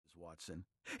Watson.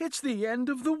 "It's the end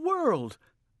of the world."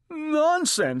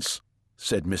 "Nonsense,"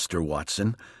 said Mr.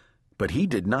 Watson. But he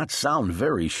did not sound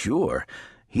very sure.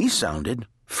 He sounded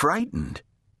frightened.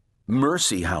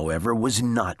 Mercy, however, was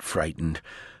not frightened.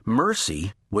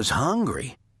 Mercy was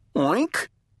hungry. "Oink,"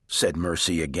 said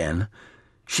Mercy again.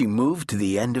 She moved to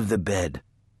the end of the bed.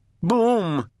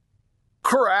 Boom!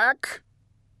 Crack!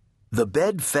 The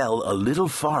bed fell a little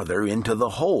farther into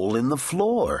the hole in the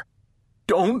floor.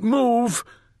 "Don't move!"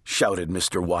 shouted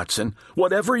Mr. Watson.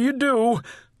 "Whatever you do,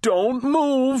 don't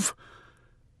move!"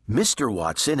 Mr.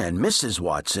 Watson and Mrs.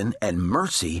 Watson and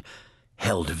Mercy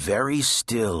held very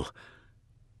still.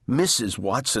 Mrs.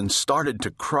 Watson started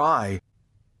to cry.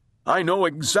 "I know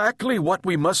exactly what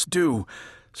we must do,"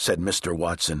 said Mr.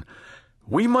 Watson.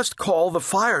 "We must call the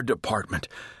fire department.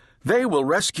 They will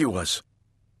rescue us."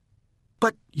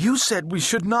 "But you said we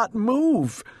should not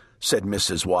move," said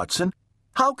Mrs. Watson.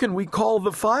 "How can we call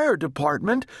the fire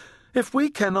department if we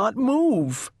cannot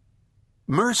move?"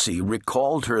 Mercy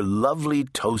recalled her lovely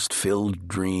toast-filled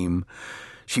dream.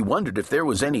 She wondered if there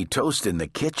was any toast in the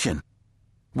kitchen.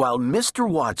 While Mr.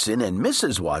 Watson and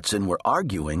Mrs. Watson were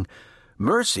arguing,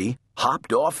 Mercy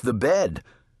hopped off the bed.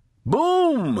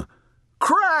 Boom!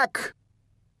 Crack!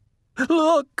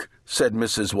 "Look," said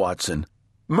Mrs. Watson.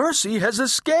 "Mercy has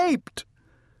escaped."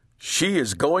 "She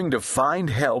is going to find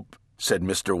help," said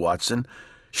Mr. Watson.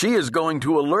 "She is going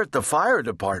to alert the fire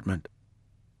department."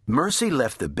 Mercy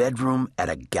left the bedroom at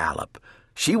a gallop.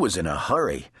 She was in a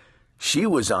hurry. She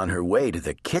was on her way to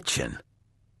the kitchen.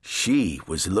 She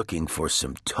was looking for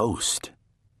some toast.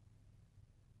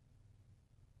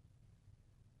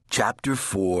 Chapter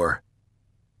 4.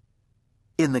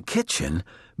 In the kitchen,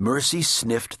 Mercy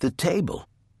sniffed the table.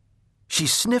 She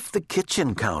sniffed the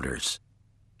kitchen counters.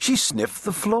 She sniffed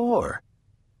the floor.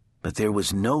 But there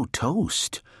was no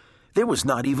toast. There was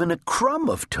not even a crumb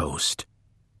of toast.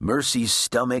 Mercy's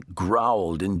stomach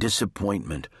growled in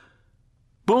disappointment.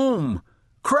 Boom!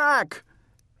 Crack!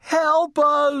 "Help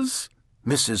us!"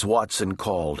 Mrs. Watson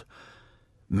called.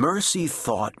 Mercy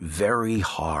thought very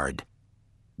hard.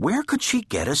 Where could she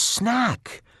get a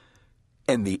snack?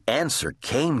 And the answer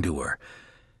came to her.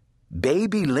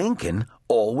 Baby Lincoln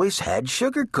always had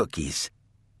sugar cookies.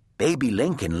 Baby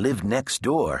Lincoln lived next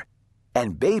door,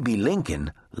 and Baby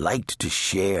Lincoln liked to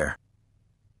share.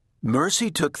 Mercy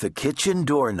took the kitchen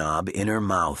doorknob in her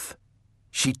mouth.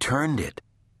 She turned it.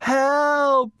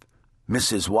 "Help!"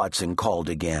 Mrs. Watson called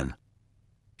again.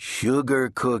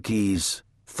 Sugar cookies,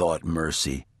 thought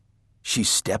Mercy. She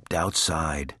stepped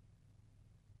outside.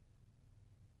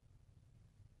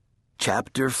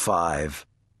 Chapter 5.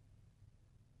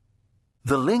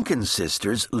 The Lincoln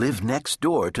sisters lived next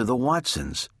door to the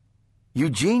Watsons.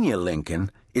 Eugenia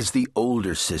Lincoln is the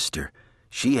older sister.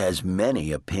 She has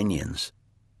many opinions.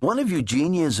 One of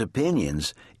Eugenia's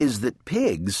opinions is that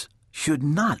pigs should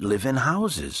not live in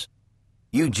houses.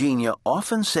 Eugenia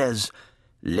often says,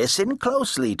 "Listen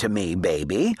closely to me,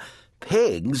 baby.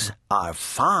 Pigs are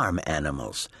farm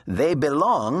animals. They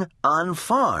belong on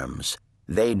farms.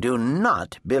 They do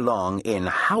not belong in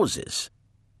houses."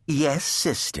 "Yes,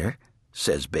 sister,"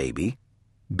 says Baby.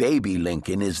 Baby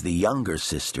Lincoln is the younger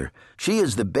sister. She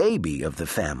is the baby of the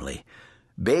family.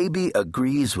 Baby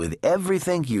agrees with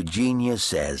everything Eugenia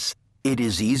says. It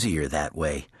is easier that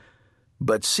way.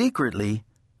 But secretly,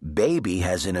 Baby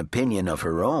has an opinion of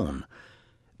her own.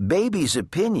 Baby's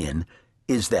opinion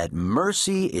is that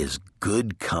Mercy is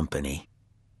good company.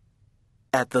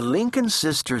 At the Lincoln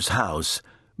sisters' house,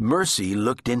 Mercy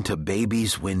looked into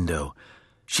Baby's window.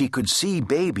 She could see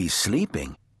Baby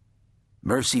sleeping.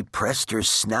 Mercy pressed her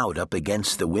snout up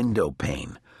against the window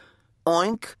pane.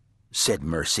 "Oink," said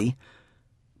Mercy.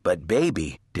 But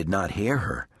Baby did not hear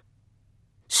her.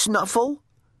 "Snuffle,"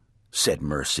 said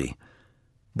Mercy.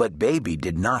 But Baby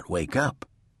did not wake up.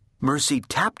 Mercy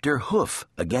tapped her hoof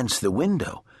against the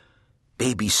window.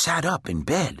 Baby sat up in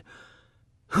bed.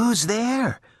 "Who's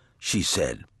there?" she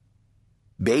said.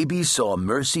 Baby saw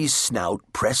Mercy's snout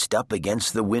pressed up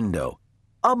against the window.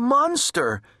 "A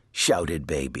monster!" shouted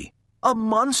Baby. "A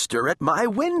monster at my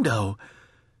window!"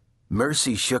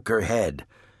 Mercy shook her head.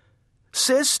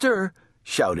 "Sister!"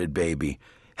 shouted Baby.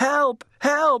 "Help!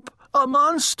 Help! A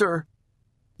monster!"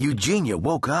 Eugenia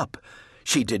woke up.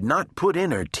 She did not put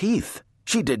in her teeth.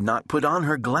 She did not put on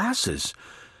her glasses.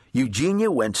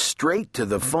 Eugenia went straight to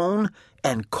the phone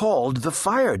and called the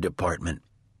fire department.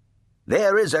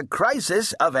 "There is a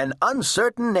crisis of an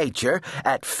uncertain nature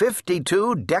at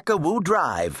 52 Decawoo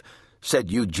Drive,"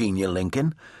 said Eugenia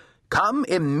Lincoln. "Come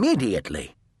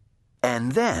immediately."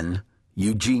 And then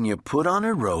Eugenia put on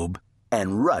her robe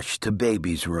and rushed to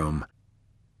Baby's room.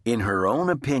 In her own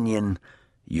opinion,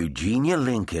 Eugenia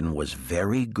Lincoln was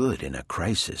very good in a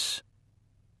crisis.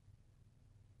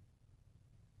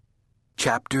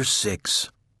 Chapter 6.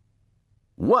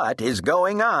 "What is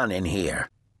going on in here?"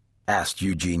 asked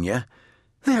Eugenia.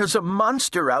 "There's a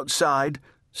monster outside,"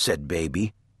 said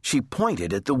Baby. She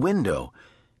pointed at the window.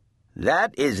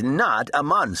 "That is not a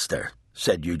monster,"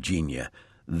 said Eugenia.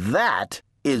 "That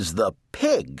is the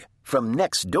pig from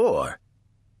next door."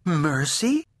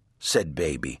 "Mercy?" said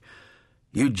Baby.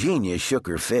 Eugenia shook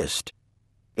her fist.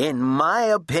 "In my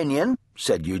opinion,"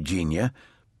 said Eugenia,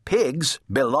 "pigs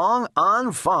belong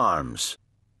on farms."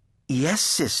 "Yes,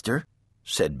 sister,"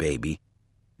 said Baby.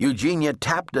 Eugenia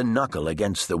tapped a knuckle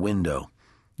against the window.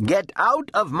 "Get out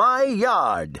of my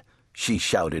yard!" she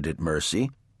shouted at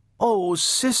Mercy. "Oh,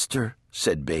 sister,"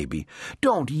 said Baby,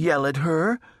 "don't yell at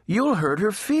her. You'll hurt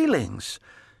her feelings."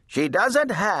 "She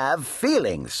doesn't have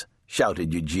feelings,"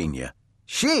 shouted Eugenia.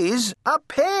 "She's a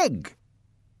pig."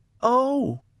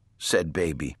 "Oh," said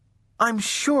Baby, "I'm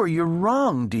sure you're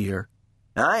wrong, dear."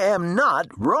 "I am not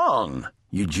wrong,"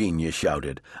 Eugenia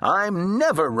shouted. "I'm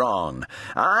never wrong.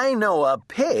 I know a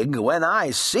pig when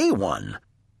I see one."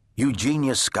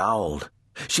 Eugenia scowled.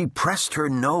 She pressed her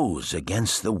nose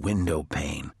against the window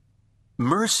pane.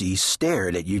 Mercy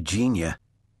stared at Eugenia.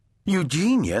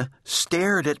 Eugenia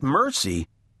stared at Mercy.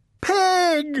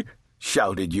 "Pig!"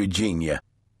 shouted Eugenia.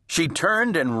 She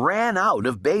turned and ran out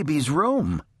of Baby's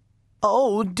room.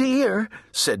 "Oh, dear,"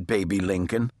 said Baby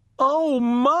Lincoln. "Oh,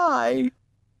 my!"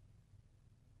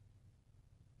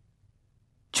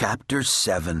 Chapter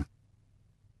 7.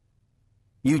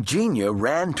 Eugenia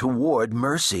ran toward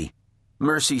Mercy.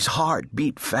 Mercy's heart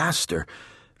beat faster.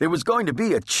 There was going to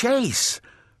be a chase.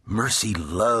 Mercy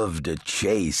loved a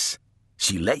chase.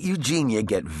 She let Eugenia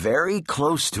get very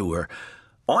close to her.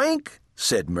 "Oink!"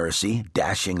 said Mercy,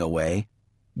 dashing away.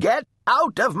 "Get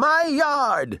out of my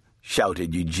yard!"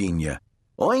 shouted Eugenia.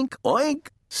 "Oink, oink!"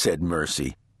 said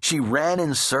Mercy. She ran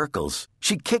in circles.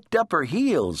 She kicked up her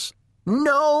heels.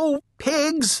 "No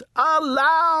pigs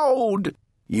allowed!"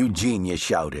 Eugenia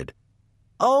shouted.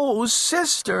 "Oh,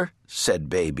 sister," said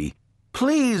Baby,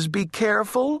 "please be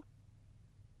careful."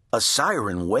 A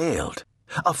siren wailed.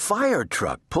 A fire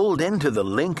truck pulled into the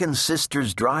Lincoln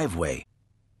sisters' driveway.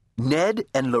 Ned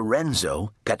and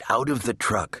Lorenzo got out of the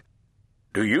truck.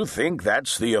 "Do you think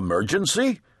that's the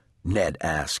emergency?" Ned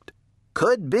asked.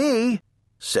 "Could be,"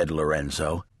 said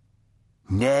Lorenzo.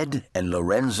 Ned and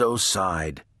Lorenzo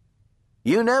sighed.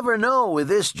 "You never know with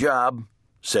this job,"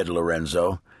 said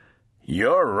Lorenzo.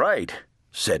 "You're right,"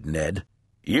 said Ned.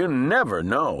 "You never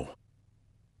know."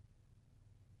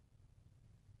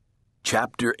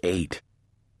 Chapter 8.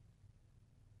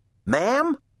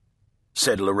 "Ma'am,"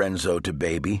 said Lorenzo to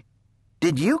Baby,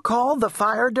 "did you call the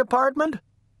fire department?"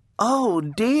 "Oh,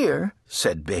 dear,"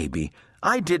 said Baby,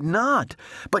 "I did not,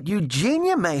 but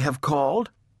Eugenia may have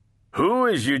called." "Who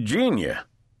is Eugenia?"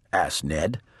 asked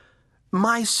Ned.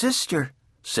 "My sister,"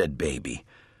 said Baby.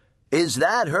 "Is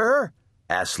that her?"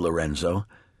 asked Lorenzo.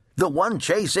 "The one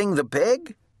chasing the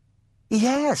pig?"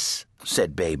 "Yes,"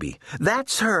 said Baby,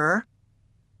 "that's her."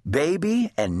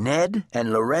 Baby and Ned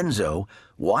and Lorenzo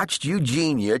watched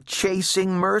Eugenia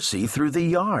chasing Mercy through the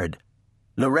yard.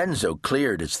 Lorenzo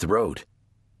cleared his throat.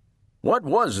 "What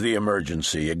was the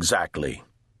emergency exactly?"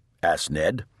 asked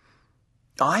Ned.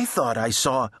 "I thought I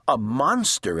saw a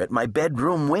monster at my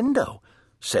bedroom window,"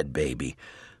 said Baby.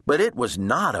 "But it was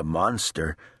not a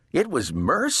monster. It was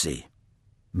Mercy."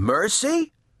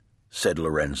 "Mercy?" said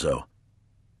Lorenzo.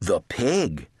 "The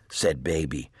pig," said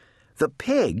Baby. "The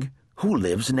pig who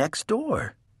lives next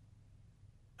door."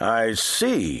 "I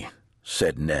see,"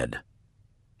 said Ned.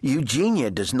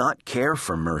 "Eugenia does not care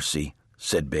for Mercy,"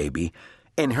 said Baby.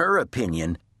 "In her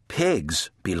opinion,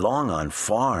 pigs belong on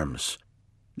farms."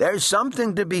 "There's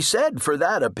something to be said for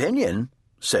that opinion,"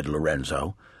 said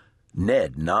Lorenzo.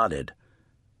 Ned nodded.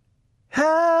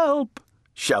 "Help!"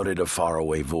 shouted a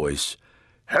faraway voice.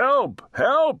 "Help!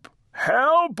 Help!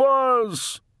 Help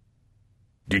us!"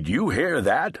 "Did you hear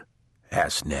that?"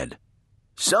 asked Ned.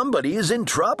 "Somebody is in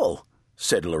trouble,"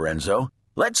 said Lorenzo.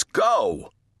 "Let's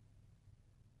go."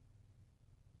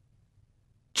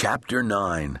 Chapter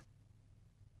 9.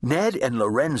 Ned and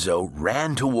Lorenzo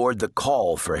ran toward the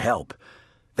call for help.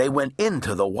 They went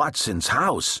into the Watsons'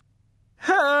 house.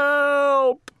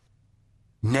 "Help!"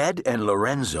 Ned and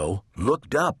Lorenzo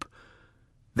looked up.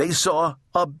 They saw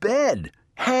a bed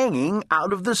hanging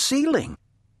out of the ceiling.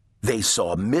 They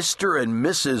saw Mr. and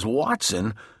Mrs.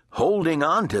 Watson holding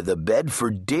on to the bed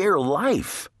for dear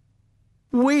life.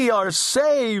 "We are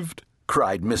saved!"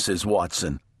 cried Mrs.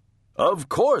 Watson. "Of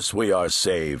course we are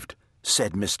saved,"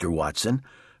 said Mr. Watson.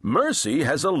 "Mercy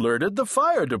has alerted the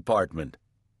fire department."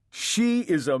 "She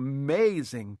is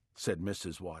amazing," said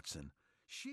Mrs. Watson.